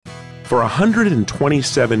For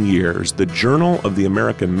 127 years, the Journal of the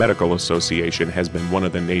American Medical Association has been one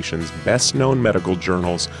of the nation's best-known medical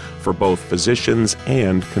journals for both physicians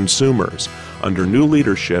and consumers. Under new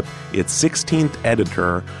leadership, its 16th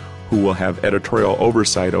editor, who will have editorial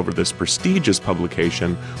oversight over this prestigious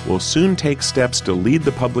publication, will soon take steps to lead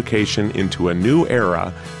the publication into a new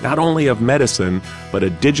era, not only of medicine, but a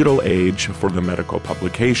digital age for the medical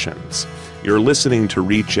publications. You're listening to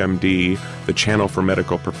ReachMD, the channel for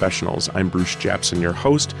medical professionals. I'm Bruce Japsen, your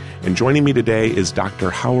host, and joining me today is Dr.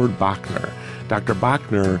 Howard Bauchner. Dr.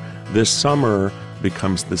 Bauchner, this summer,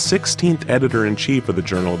 becomes the 16th editor-in-chief of the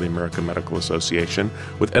Journal of the American Medical Association,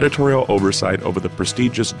 with editorial oversight over the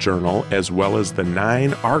prestigious journal as well as the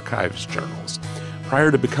 9 archives journals. Prior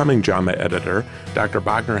to becoming JAMA editor, Dr.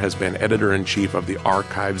 Bauchner has been editor-in-chief of the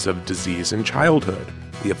Archives of Disease in Childhood,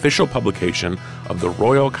 the official publication of the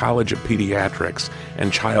Royal College of Pediatrics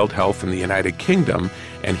and Child Health in the United Kingdom,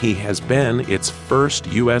 and he has been its first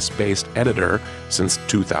U.S.-based editor since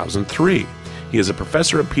 2003. He is a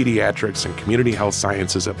professor of pediatrics and community health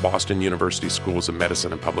sciences at Boston University Schools of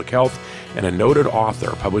Medicine and Public Health, and a noted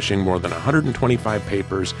author, publishing more than 125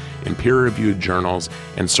 papers in peer-reviewed journals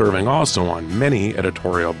and serving also on many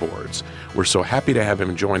editorial boards. We're so happy to have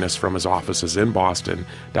him join us from his offices in Boston.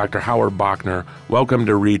 Dr. Howard Bauchner, welcome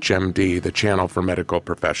to ReachMD, the channel for medical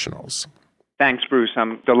professionals. Thanks, Bruce.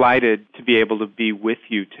 I'm delighted to be able to be with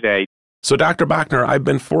you today. So, Dr. Bauchner, I've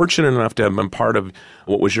been fortunate enough to have been part of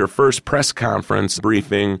what was your first press conference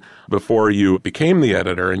briefing before you became the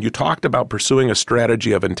editor, and you talked about pursuing a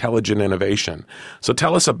strategy of intelligent innovation. So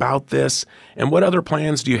tell us about this, and what other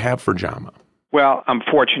plans do you have for JAMA? Well, I'm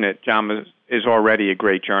fortunate. JAMA is already a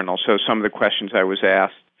great journal, so some of the questions I was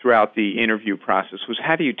asked throughout the interview process was,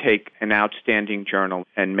 how do you take an outstanding journal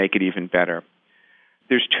and make it even better?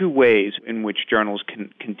 There's 2 ways in which journals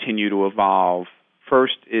can continue to evolve.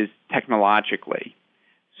 First is technologically.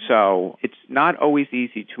 So it's not always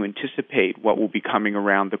easy to anticipate what will be coming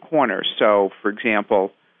around the corner. So, for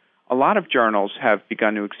example, a lot of journals have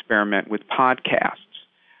begun to experiment with podcasts,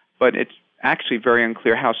 but it's actually very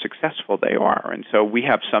unclear how successful they are. And so we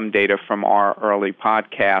have some data from our early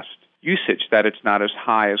podcast usage that it's not as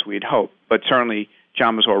high as we'd hoped. But certainly,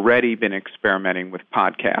 JAMA's already been experimenting with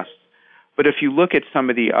podcasts. But if you look at some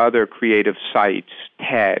of the other creative sites,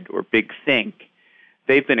 TED or Big Think,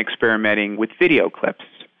 they've been experimenting with video clips.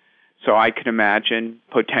 So I could imagine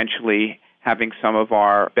potentially having some of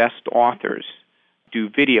our best authors do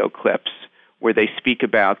video clips where they speak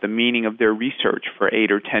about the meaning of their research for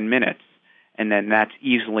 8 or 10 minutes. And then that's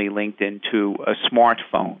easily linked into a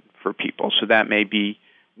smartphone for people. So that may be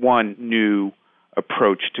one new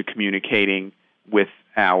approach to communicating with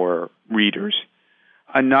our readers.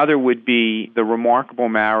 Another would be the remarkable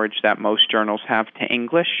marriage that most journals have to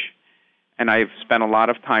English. And I've spent a lot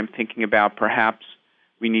of time thinking about perhaps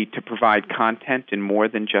we need to provide content in more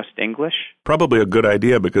than just English. Probably a good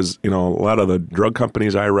idea because, a lot of the drug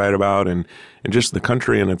companies I write about and just the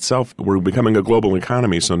country in itself, we're becoming a global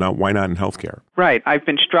economy, so now why not in healthcare? Right. I've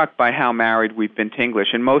been struck by how married we've been to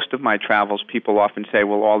English. In most of my travels, people often say,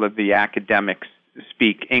 well, all of the academics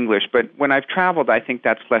speak English. But when I've traveled, I think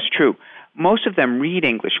that's less true. Most of them read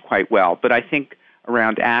English quite well, but I think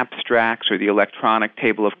around abstracts or the electronic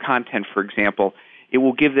table of content, for example, it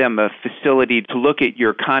will give them a facility to look at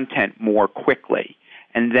your content more quickly,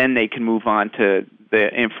 and then they can move on to the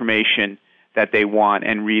information that they want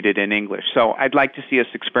and read it in English. So I'd like to see us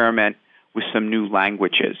experiment with some new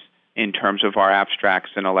languages in terms of our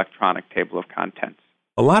abstracts and electronic table of contents.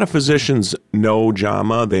 A lot of physicians know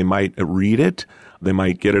JAMA. They might read it. They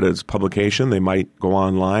might get it as publication. They might go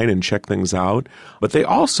online and check things out. But they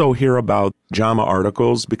also hear about JAMA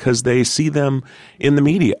articles because they see them in the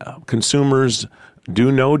media. Consumers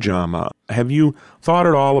do know JAMA. Have you thought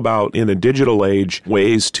at all about, in a digital age,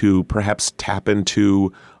 ways to perhaps tap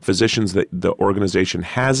into physicians that the organization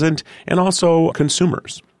hasn't, and also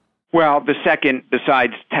consumers? Well, the second,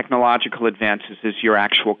 besides technological advances, is your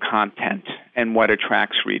actual content and what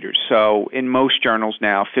attracts readers. So in most journals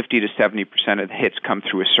now, 50 to 70% of the hits come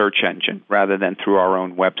through a search engine rather than through our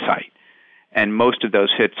own website. And most of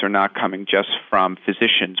those hits are not coming just from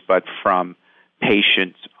physicians, but from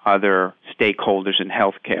patients, other stakeholders in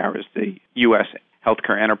healthcare as the U.S.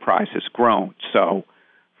 healthcare enterprise has grown. So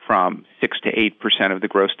from 6 to 8% of the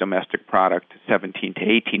gross domestic product to 17 to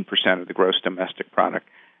 18% of the gross domestic product.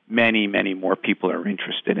 Many, many more people are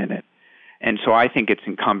interested in it. And so I think it's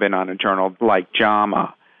incumbent on a journal like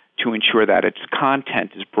JAMA to ensure that its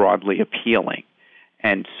content is broadly appealing.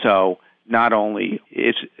 And so not only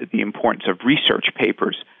is the importance of research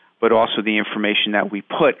papers, but also the information that we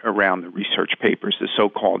put around the research papers, the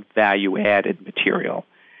so-called value-added material.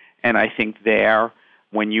 And I think there,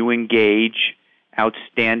 when you engage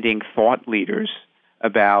outstanding thought leaders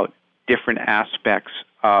about different aspects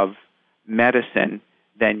of medicine,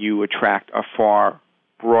 then you attract a far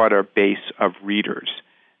broader base of readers.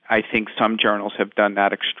 I think some journals have done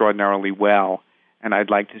that extraordinarily well, and I'd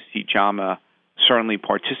like to see JAMA certainly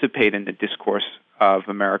participate in the discourse of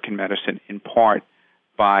American medicine, in part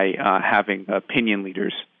by having opinion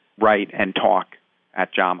leaders write and talk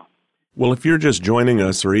at JAMA. Well, if you're just joining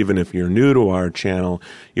us, or even if you're new to our channel,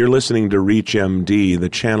 you're listening to ReachMD, the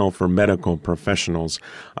channel for medical professionals.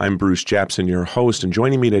 I'm Bruce Japsen, your host, and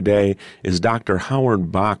joining me today is Dr.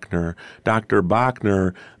 Howard Bauchner. Dr.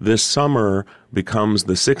 Bauchner, this summer, becomes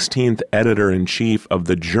the 16th editor-in-chief of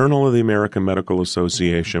the Journal of the American Medical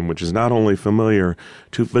Association, which is not only familiar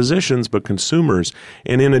to physicians but consumers.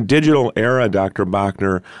 And in a digital era, Dr.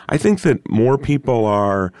 Bauchner, I think that more people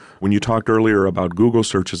are, when you talked earlier about Google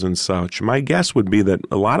searches and such, my guess would be that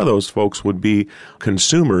a lot of those folks would be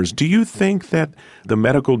consumers. Do you think that the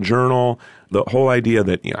medical journal, the whole idea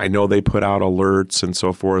that, I know they put out alerts and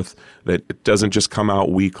so forth, that it doesn't just come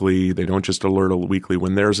out weekly, they don't just alert weekly.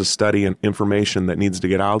 When there's a study and information that needs to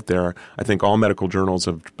get out there, I think all medical journals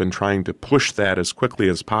have been trying to push that as quickly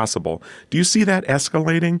as possible. Do you see that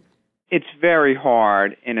escalating? It's very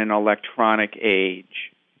hard in an electronic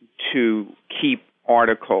age to keep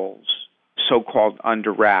articles so-called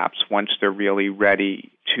under wraps once they're really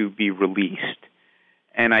ready to be released.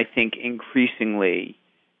 And I think increasingly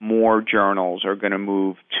more journals are going to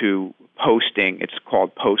move to posting. It's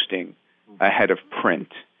called posting ahead of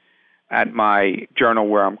print. At my journal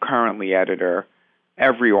where I'm currently editor,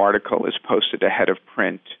 every article is posted ahead of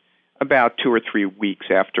print about 2 or 3 weeks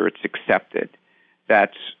after it's accepted.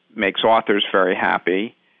 That makes authors very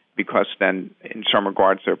happy because then in some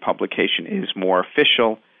regards their publication is more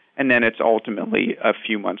official, and then it's ultimately a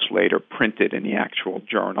few months later printed in the actual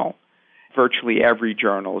journal. Virtually every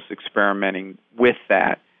journal is experimenting with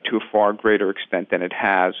that to a far greater extent than it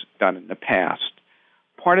has done in the past.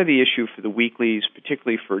 Part of the issue for the weeklies,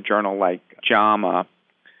 particularly for a journal like JAMA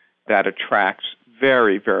that attracts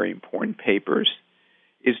very, very important papers,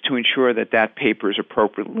 is to ensure that that paper is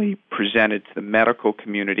appropriately presented to the medical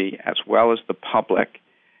community as well as the public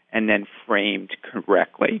and then framed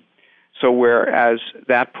correctly. So whereas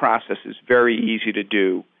that process is very easy to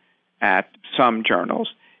do at some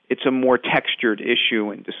journals, it's a more textured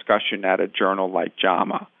issue and discussion at a journal like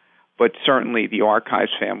JAMA. But certainly the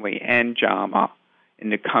Archives family and JAMA in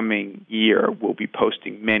the coming year will be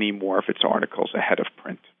posting many more of its articles ahead of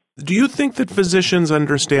print. Do you think that physicians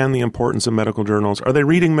understand the importance of medical journals? Are they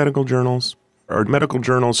reading medical journals? Are medical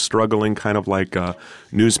journals struggling kind of like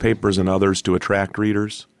newspapers and others to attract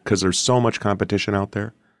readers because there's so much competition out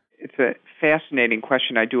there? It's a fascinating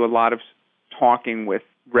question. I do a lot of talking with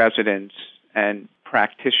residents and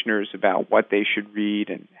practitioners about what they should read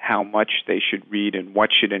and how much they should read and what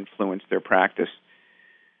should influence their practice.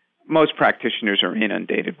 Most practitioners are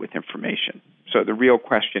inundated with information. So the real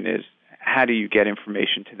question is, how do you get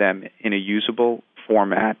information to them in a usable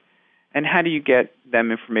format? And how do you get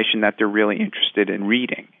them information that they're really interested in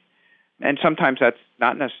reading? And sometimes that's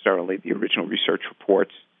not necessarily the original research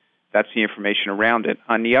reports. That's the information around it.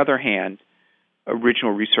 On the other hand,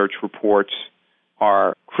 original research reports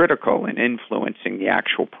are critical in influencing the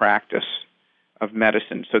actual practice of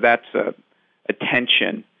medicine. So that's a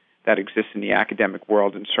tension that exists in the academic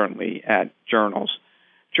world and certainly at journals.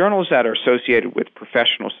 Journals that are associated with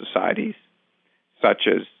professional societies, such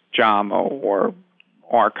as JAMA or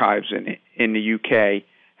Archives in the UK,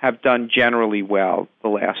 have done generally well the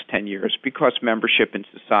last 10 years because membership in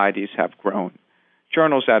societies have grown.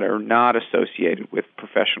 Journals that are not associated with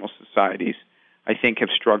professional societies, I think, have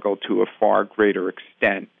struggled to a far greater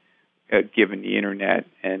extent given the Internet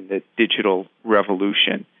and the digital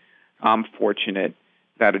revolution. I'm fortunate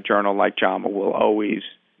that a journal like JAMA will always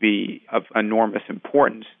be of enormous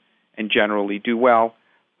importance and generally do well,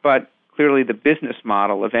 but clearly the business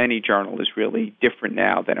model of any journal is really different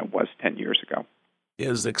now than it was 10 years ago.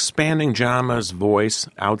 Is expanding JAMA's voice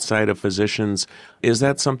outside of physicians, is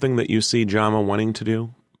that something that you see JAMA wanting to do?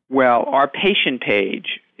 Well, our patient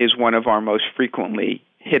page is one of our most frequently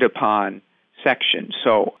hit upon sections.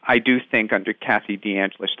 So I do think under Kathy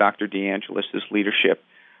DeAngelis, Dr. DeAngelis' leadership,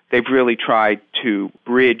 they've really tried to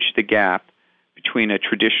bridge the gap between a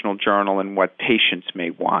traditional journal and what patients may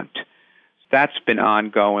want. That's been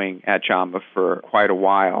ongoing at JAMA for quite a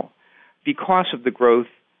while. Because of the growth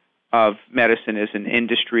of medicine as an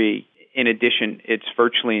industry, in addition, it's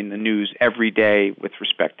virtually in the news every day with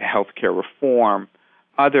respect to healthcare reform.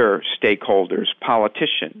 Other stakeholders,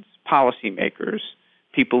 politicians, policymakers,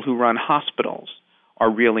 people who run hospitals are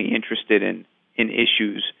really interested in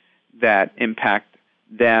issues that impact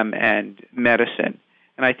them and medicine.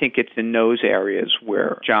 And I think it's in those areas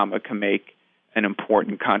where JAMA can make an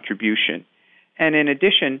important contribution. And in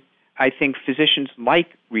addition, I think physicians like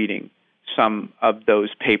reading some of those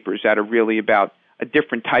papers that are really about a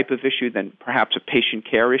different type of issue than perhaps a patient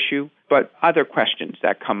care issue, but other questions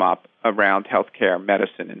that come up around healthcare,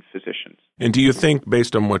 medicine, and physicians. And do you think,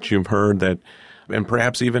 based on what you've heard, that, and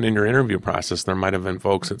perhaps even in your interview process, there might have been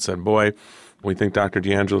folks that said, boy, we think Dr.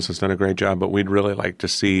 DeAngelis has done a great job, but we'd really like to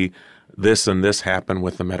see this and this happen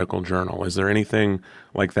with the medical journal. Is there anything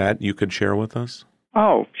like that you could share with us?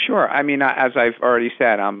 Oh, sure. I mean, as I've already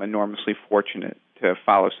said, I'm enormously fortunate to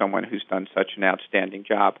follow someone who's done such an outstanding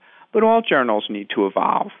job. But all journals need to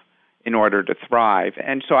evolve in order to thrive.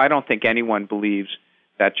 And so I don't think anyone believes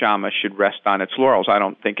that JAMA should rest on its laurels. I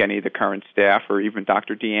don't think any of the current staff or even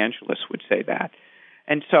Dr. DeAngelis would say that.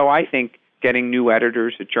 And so I think getting new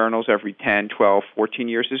editors at journals every 10, 12, 14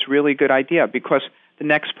 years is really a good idea because the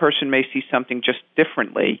next person may see something just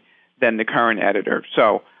differently than the current editor.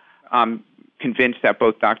 So I'm convinced that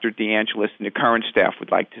both Dr. DeAngelis and the current staff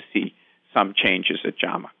would like to see some changes at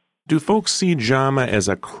JAMA. Do folks see JAMA as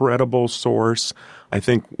a credible source? I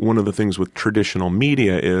think one of the things with traditional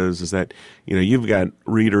media is that, you've got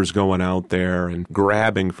readers going out there and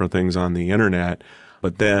grabbing for things on the internet,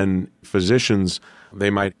 but then physicians,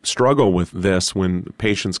 they might struggle with this when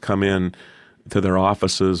patients come in to their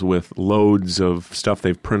offices with loads of stuff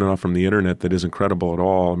they've printed off from the internet that isn't credible at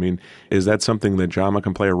all. I mean, is that something that JAMA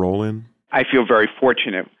can play a role in? I feel very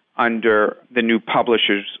fortunate. Under the new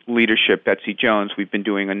publisher's leadership, Betsy Jones, we've been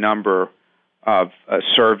doing a number of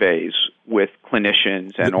surveys with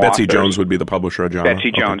clinicians and authors. Betsy Jones would be the publisher of JAMA?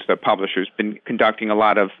 Betsy Jones, the publisher, has been conducting a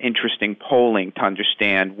lot of interesting polling to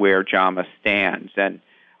understand where JAMA stands. And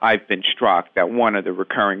I've been struck that one of the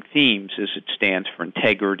recurring themes is it stands for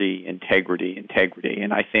integrity, integrity, integrity.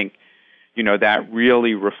 And I think, that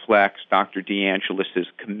really reflects Dr. DeAngelis'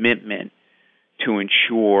 commitment to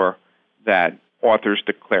ensure that authors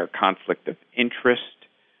declare conflict of interest,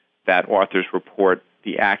 that authors report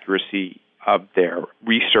the accuracy of their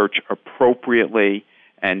research appropriately.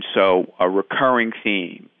 And so a recurring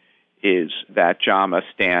theme is that JAMA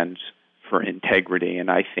stands for integrity, and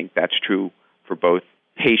I think that's true for both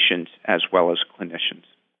patients as well as clinicians.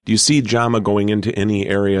 Do you see JAMA going into any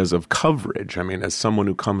areas of coverage? I mean, as someone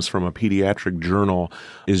who comes from a pediatric journal,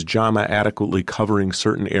 is JAMA adequately covering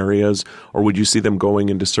certain areas, or would you see them going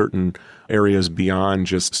into certain areas beyond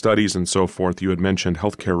just studies and so forth? You had mentioned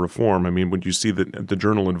healthcare reform. I mean, would you see the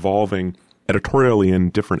journal evolving editorially in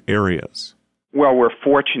different areas? Well, we're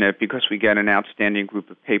fortunate because we get an outstanding group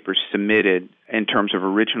of papers submitted in terms of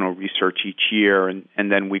original research each year, and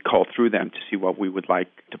then we cull through them to see what we would like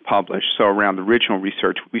to publish. So around original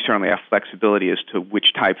research, we certainly have flexibility as to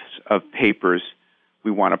which types of papers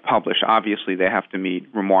we want to publish. Obviously, they have to meet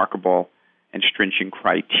remarkable and stringent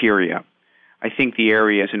criteria. I think the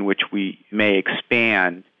areas in which we may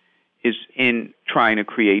expand is in trying to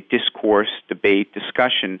create discourse, debate,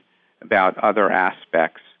 discussion about other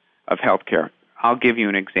aspects of healthcare. I'll give you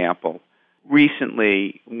an example.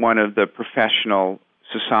 Recently, one of the professional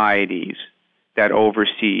societies that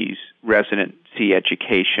oversees residency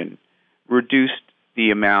education reduced the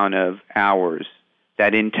amount of hours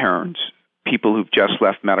that interns, people who've just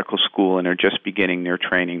left medical school and are just beginning their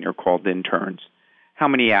training, they're called interns, how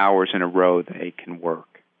many hours in a row they can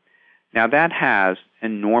work. Now, that has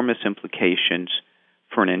enormous implications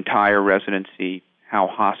for an entire residency, how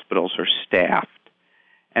hospitals are staffed.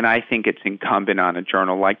 And I think it's incumbent on a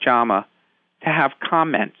journal like JAMA to have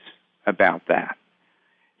comments about that.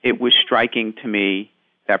 It was striking to me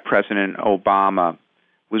that President Obama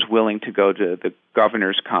was willing to go to the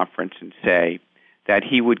governor's conference and say that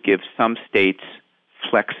he would give some states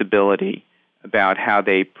flexibility about how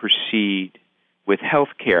they proceed with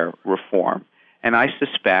health care reform. And I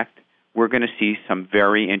suspect we're going to see some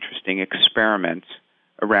very interesting experiments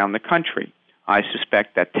around the country. I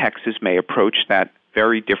suspect that Texas may approach that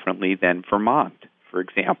very differently than Vermont, for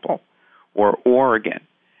example, or Oregon.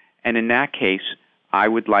 And in that case, I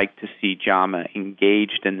would like to see JAMA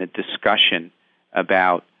engaged in the discussion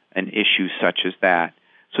about an issue such as that.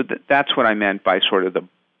 So that's what I meant by sort of the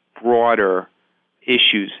broader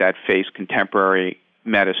issues that face contemporary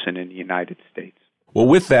medicine in the United States. Well,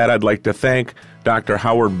 with that, I'd like to thank Dr.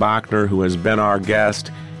 Howard Bochner, who has been our guest.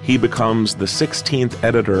 He becomes the 16th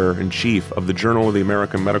editor-in-chief of the Journal of the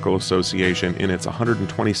American Medical Association in its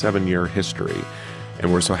 127-year history.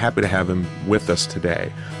 And we're so happy to have him with us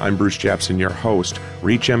today. I'm Bruce Japsen, your host.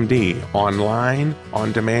 ReachMD, online,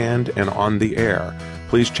 on demand, and on the air.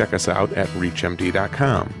 Please check us out at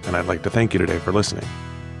reachmd.com. And I'd like to thank you today for listening.